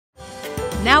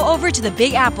Now over to the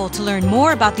Big Apple to learn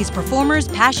more about these performers'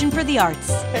 passion for the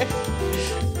arts.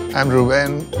 I'm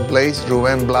Rubén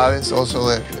Blades, also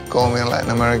they call me in Latin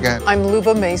America. I'm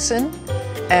Luba Mason,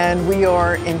 and we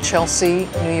are in Chelsea,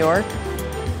 New York.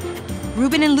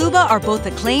 Rubén and Luba are both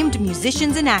acclaimed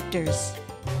musicians and actors.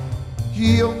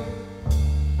 Yo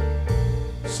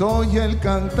soy el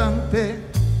cantante.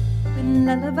 The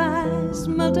lullabies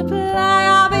multiply,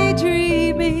 I'll be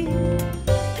dreaming.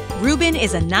 Rubén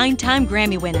is a 9-time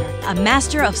Grammy winner, a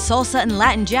master of salsa and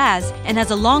Latin jazz, and has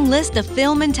a long list of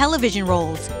film and television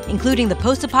roles, including the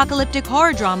post-apocalyptic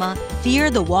horror drama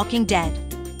Fear the Walking Dead.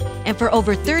 And for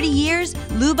over 30 years,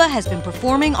 Luba has been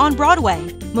performing on Broadway,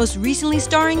 most recently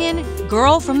starring in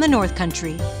Girl from the North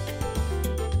Country.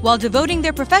 While devoting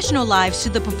their professional lives to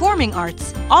the performing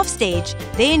arts, offstage,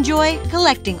 they enjoy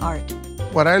collecting art.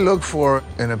 What I look for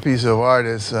in a piece of art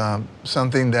is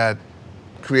something that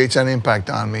creates an impact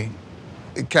on me.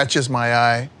 It catches my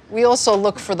eye. We also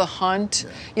look for the hunt,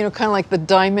 you know, kind of like the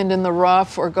diamond in the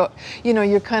rough, or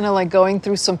you're kind of like going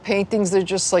through some paintings, they're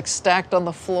just like stacked on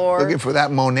the floor. Looking for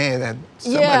that Monet that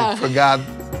somebody forgot.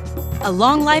 A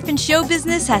long life in show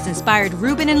business has inspired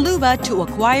Rubén and Luba to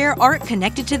acquire art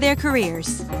connected to their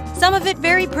careers, some of it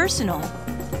very personal.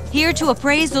 Here to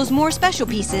appraise those more special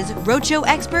pieces, roadshow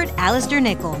expert Alistair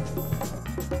Nichol.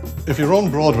 If you're on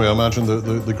Broadway, I imagine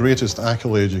the greatest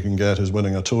accolade you can get is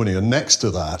winning a Tony, and next to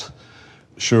that,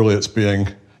 surely it's being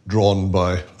drawn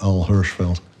by Al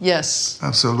Hirschfeld. Yes.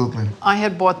 Absolutely. I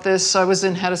had bought this. I was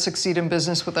in How to Succeed in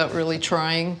Business Without Really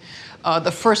Trying,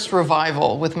 the first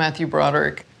revival with Matthew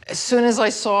Broderick. As soon as I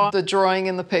saw the drawing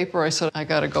in the paper, I said, I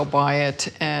gotta go buy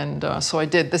it. And so I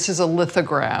did. This is a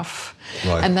lithograph.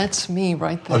 Right. And that's me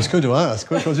right there. I was going to ask,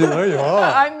 because there you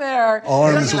are. I'm there.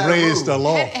 Arms raised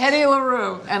aloft. Hetty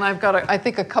LaRue. And I've got, I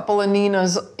think, a couple of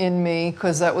Ninas in me,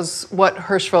 because that was what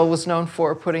Hirschfeld was known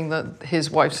for, putting his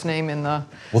wife's name in the...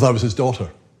 Well, that was his daughter.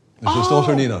 It was his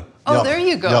daughter, Nina. Oh, yep. There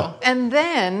you go. Yep. And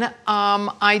then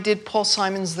I did Paul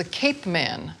Simon's The Cape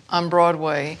Man on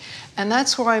Broadway, and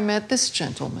that's where I met this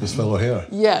gentleman. This fellow here.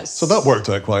 Yes. So that worked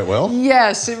out quite well.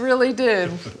 Yes, it really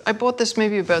did. I bought this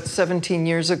maybe about 17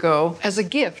 years ago as a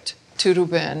gift to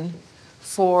Rubén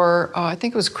for, I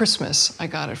think it was Christmas. I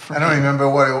got it from him. I don't remember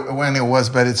when it was,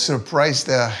 but it surprised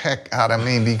the heck out of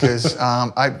me because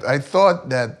I thought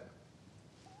that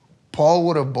Paul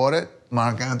would have bought it.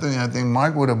 Mark Anthony, I think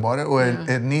Mark would have bought it, or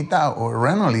Anita, or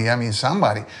Renoli, I mean,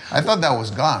 somebody. I thought that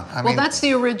was gone. Well, that's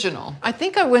the original. I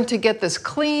think I went to get this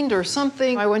cleaned or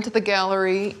something. I went to the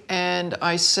gallery and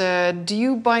I said, do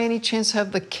you by any chance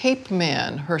have the Cape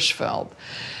Man Hirschfeld?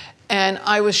 And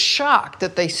I was shocked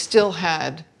that they still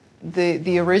had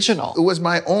the original. It was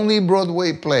my only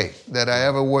Broadway play that I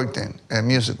ever worked in, a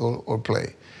musical or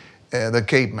play, The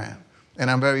Cape Man. And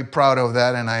I'm very proud of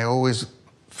that, and I always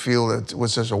feel that it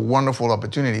was such a wonderful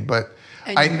opportunity. But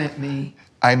and you met me.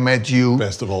 I met you.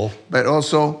 Best of all. But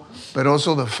also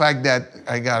the fact that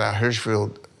I got a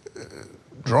Hirschfeld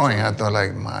drawing, I thought,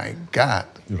 like, my God.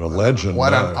 You're a legend.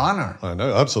 What an honor. I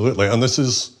know, absolutely. And this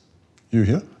is you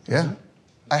here? Yeah.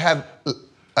 I had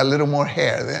a little more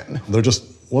hair then. They're just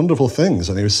wonderful things,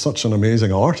 and he was such an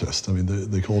amazing artist. I mean,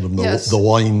 they called him the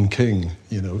wine king,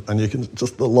 you know, and you can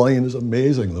just, the line is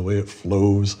amazing, the way it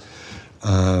flows.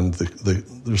 And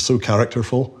they're so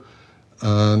characterful,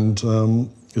 and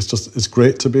it's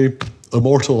great to be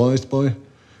immortalized by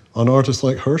an artist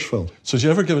like Hirschfeld. So have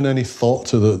you ever given any thought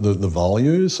to the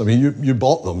values? I mean, you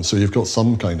bought them, so you've got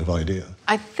some kind of idea.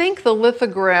 I think the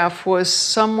lithograph was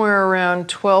somewhere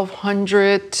around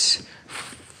 1,200,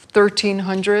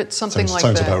 1,300, something like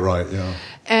that. Sounds about right, yeah.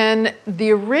 And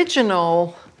the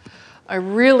original, I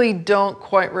really don't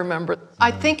quite remember.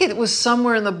 I think it was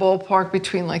somewhere in the ballpark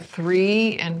between like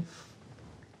 $3,000 and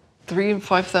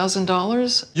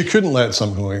 $5,000. You couldn't let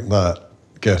something like that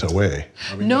get away.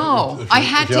 I mean, no, I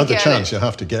had to get it. If you had the chance, you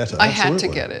have to get it. I had to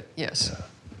get it, yes. Yeah.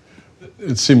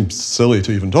 It seems silly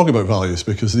to even talk about values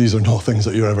because these are not things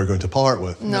that you're ever going to part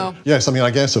with. No. Yes, I mean,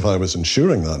 I guess if I was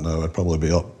insuring that now, I'd probably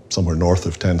be up somewhere north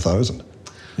of 10,000.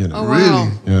 You know. Oh, wow.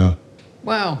 Really? Yeah.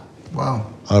 Wow.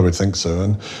 Wow. I would think so.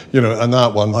 And, you know, and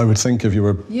that one, I would think if you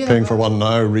were paying for one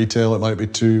now, retail, it might be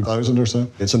 2,000 or so.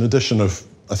 It's an edition of,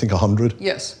 I think, 100.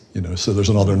 Yes. You know, so there's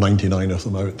another 99 of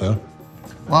them out there.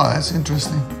 Wow, that's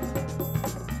interesting.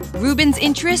 Rubén's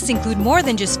interests include more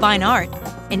than just fine art.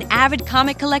 An avid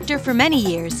comic collector for many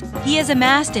years, he has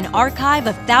amassed an archive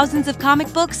of thousands of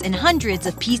comic books and hundreds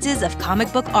of pieces of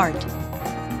comic book art.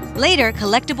 Later,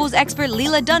 collectibles expert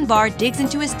Leela Dunbar digs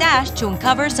into his stash to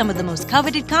uncover some of the most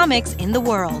coveted comics in the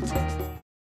world.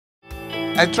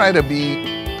 I try to be,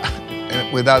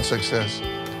 without success,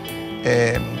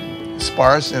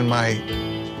 sparse in my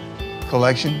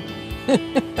collection.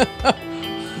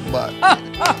 But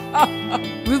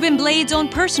Rubén Blades' own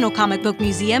personal comic book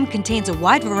museum contains a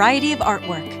wide variety of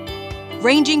artwork,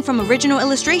 ranging from original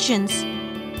illustrations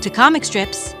to comic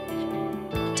strips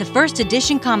to first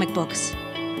edition comic books.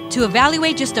 To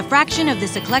evaluate just a fraction of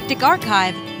this eclectic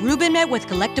archive, Rubén met with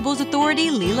collectibles authority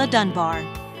Leila Dunbar.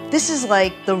 This is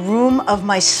like the room of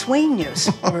my sueños,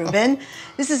 Rubén.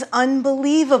 This is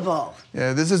unbelievable.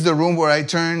 yeah, this is the room where I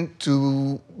turn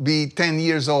to be 10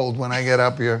 years old when I get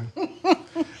up here.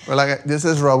 Well, like, this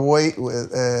is Raboy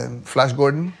with Flash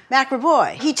Gordon. Mac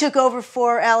Raboy. He took over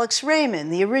for Alex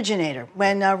Raymond, the originator,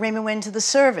 when Raymond went into the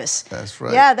service. That's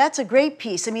right. Yeah, that's a great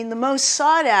piece. I mean, the most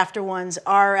sought-after ones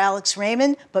are Alex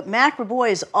Raymond, but Mac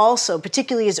Raboy is also,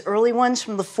 particularly his early ones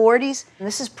from the 40s, and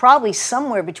this is probably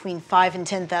somewhere between $5,000 and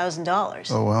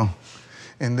 $10,000. Oh, wow.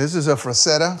 And this is a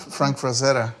Frazetta, Frank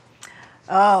Frazetta.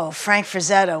 Oh, Frank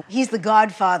Frazetta. He's the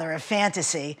godfather of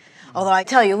fantasy. Although I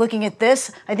tell you, looking at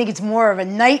this, I think it's more of a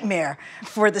nightmare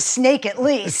for the snake at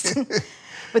least.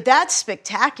 But that's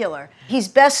spectacular. He's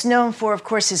best known for, of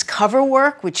course, his cover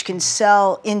work, which can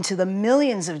sell into the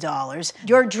millions of dollars.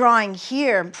 Your drawing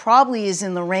here probably is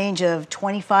in the range of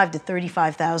 $25,000 to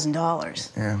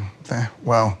 $35,000. Yeah,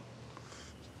 wow.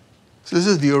 So this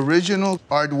is the original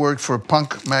artwork for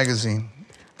Punk magazine.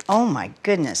 Oh my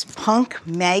goodness, Punk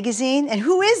magazine? And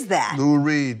who is that? Lou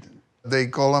Reed. They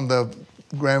call him the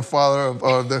grandfather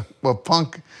of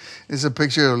Punk. It's a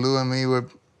picture of Lou and me. We're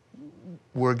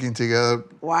working together.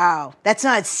 Wow, that's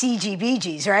not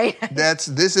CGBG's, right?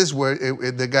 This is where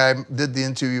the guy did the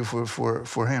interview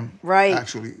for him. Right.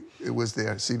 Actually, it was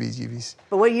there, CBGB's.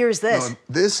 But what year is this? No,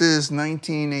 this is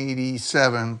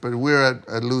 1987, but we're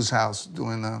at Lou's house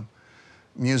doing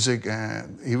music,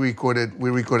 and we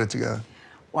recorded together.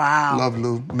 Wow. Love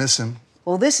Lou, miss him.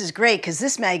 Well, this is great because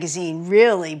this magazine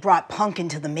really brought punk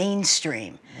into the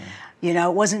mainstream. Yeah. You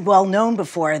know, it wasn't well known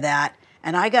before that.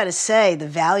 And I got to say, the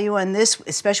value on this,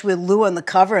 especially with Lou on the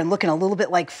cover and looking a little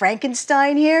bit like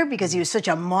Frankenstein here because he was such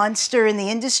a monster in the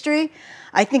industry,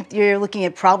 I think you're looking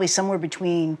at probably somewhere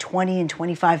between $20,000 and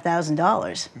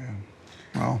 $25,000. Yeah.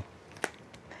 Well.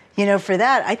 You know, for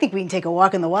that, I think we can take a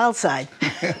walk on the wild side.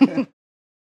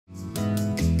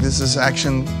 This is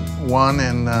Action 1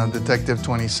 and Detective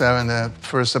 27, the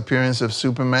first appearance of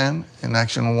Superman in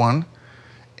Action 1,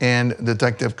 and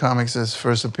Detective Comics'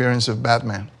 first appearance of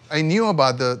Batman. I knew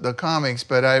about the comics,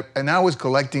 but I was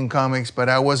collecting comics, but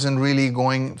I wasn't really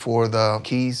going for the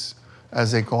keys,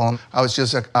 as they call them. I was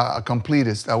just a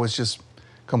completist. I was just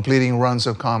completing runs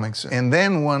of comics. And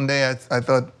then one day I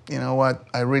thought, you know what,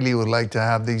 I really would like to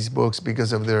have these books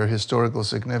because of their historical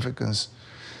significance.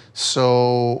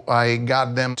 So I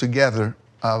got them together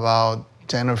about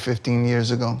 10 or 15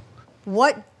 years ago.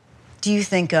 What do you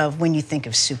think of when you think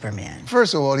of Superman?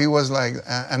 First of all, he was like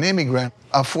an immigrant,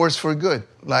 a force for good,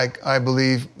 like I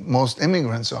believe most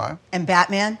immigrants are. And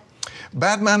Batman?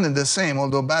 Batman is the same,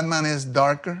 although Batman is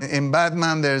darker. In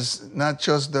Batman, there's not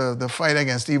just the fight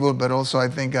against evil, but also, I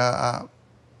think, a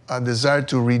desire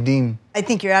to redeem. I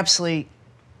think you're absolutely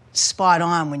spot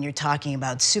on when you're talking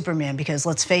about Superman, because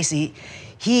let's face it,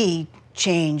 he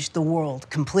changed the world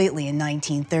completely in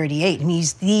 1938. And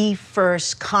he's the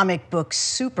first comic book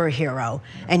superhero,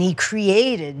 and he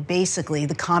created, basically,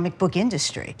 the comic book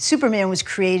industry. Superman was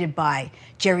created by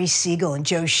Jerry Siegel and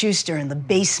Joe Shuster in the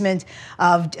basement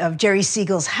of Jerry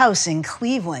Siegel's house in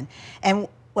Cleveland. And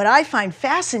what I find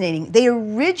fascinating, they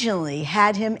originally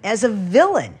had him as a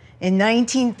villain in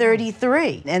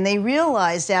 1933. And they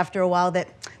realized after a while that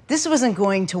this wasn't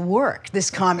going to work,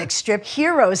 this comic strip.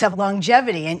 Heroes have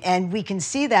longevity, and we can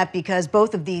see that because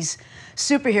both of these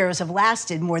superheroes have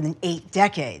lasted more than 8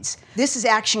 decades. This is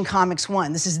Action Comics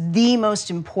 1. This is the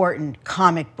most important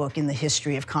comic book in the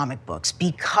history of comic books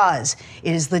because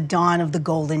it is the dawn of the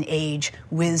golden age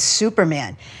with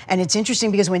Superman. And it's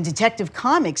interesting because when Detective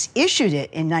Comics issued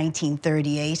it in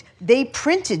 1938, they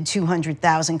printed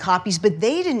 200,000 copies, but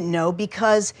they didn't know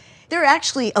because there are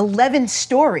actually 11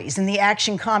 stories in the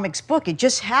Action Comics book. It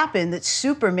just happened that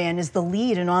Superman is the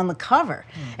lead and on the cover.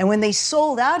 And when they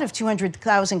sold out of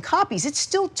 200,000 copies, it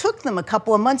still took them a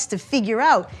couple of months to figure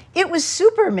out it was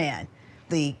Superman.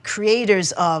 The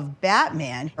creators of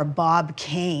Batman are Bob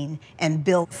Kane and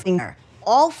Bill Finger.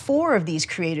 All 4 of these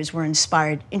creators were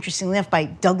inspired, interestingly enough, by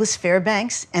Douglas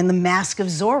Fairbanks and The Mask of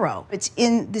Zorro. It's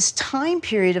in this time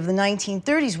period of the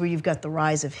 1930s where you've got the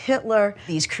rise of Hitler.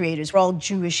 These creators were all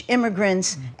Jewish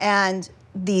immigrants, and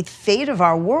the fate of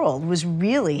our world was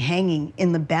really hanging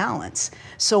in the balance.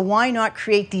 So why not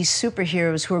create these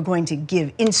superheroes who are going to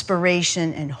give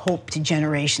inspiration and hope to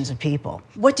generations of people?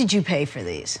 What did you pay for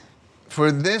these?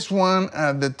 For this one,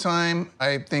 at the time,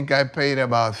 I think I paid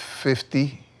about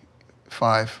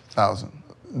 $55,000.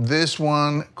 This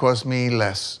one cost me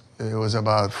less. It was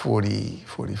about 40,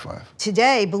 45.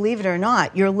 Today, believe it or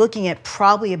not, you're looking at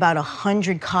probably about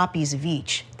 100 copies of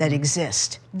each that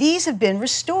exist. These have been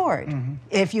restored.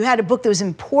 If you had a book that was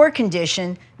in poor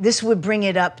condition, this would bring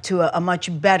it up to a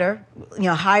much better,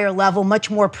 higher level, much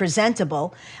more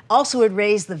presentable. Also would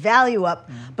raise the value up,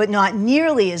 but not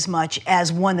nearly as much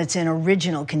as one that's in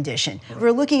original condition.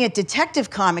 We're looking at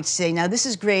detective comics today. Now, this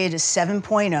is graded as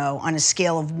 7.0 on a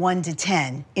scale of 1 to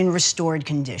 10 in restored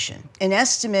condition. An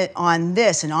estimate on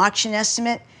this, an auction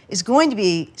estimate, is going to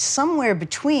be somewhere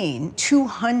between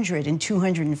 $200,000 and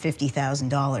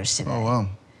 $250,000 today. Oh, wow.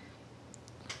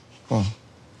 Well,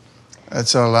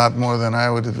 that's a lot more than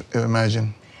I would have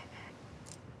imagined.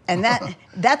 And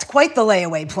that's quite the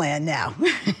layaway plan now.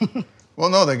 Well,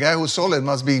 no, the guy who sold it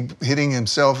must be hitting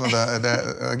himself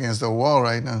against the wall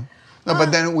right now. No,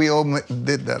 but then we all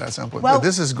did that at some point. Well, but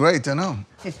this is great to know.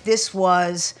 If this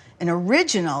was an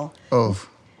original,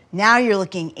 now you're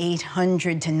looking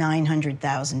 $800,000 to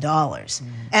 $900,000.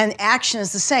 And action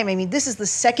is the same. I mean, this is the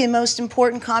second most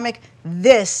important comic.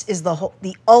 This is the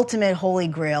ultimate holy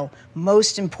grail,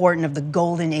 most important of the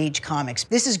golden age comics.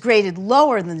 This is graded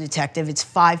lower than Detective. It's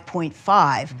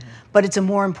 5.5, but it's a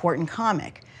more important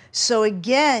comic. So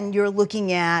again, you're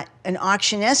looking at an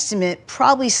auction estimate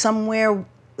probably somewhere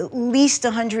at least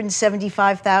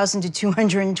 $175,000 to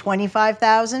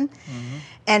 $225,000.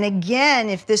 And again,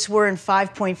 if this were in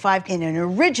 5.5 in an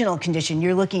original condition,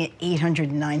 you're looking at $800,000 to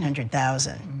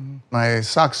 $900,000. My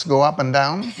socks go up and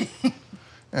down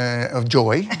of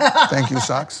joy. Thank you,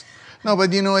 socks. No,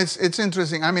 but it's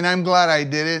interesting. I mean, I'm glad I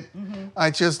did it. I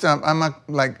just I'm a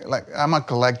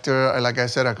collector. Like I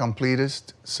said, a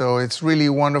completist. So it's really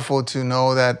wonderful to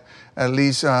know that at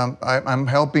least I'm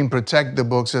helping protect the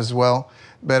books as well.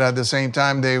 But at the same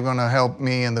time, they're going to help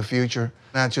me in the future.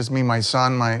 Not just me, my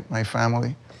son, my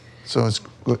family. So it's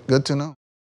good to know.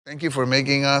 Thank you for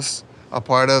making us a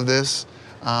part of this.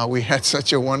 We had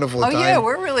such a wonderful time. Oh yeah,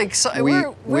 we're really excited. We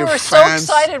were fans. so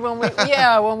excited when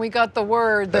we got the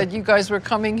word that you guys were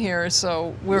coming here.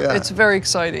 So it's very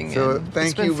exciting. So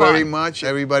thank you very much,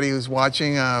 everybody who's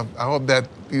watching. I hope that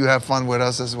you have fun with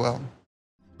us as well.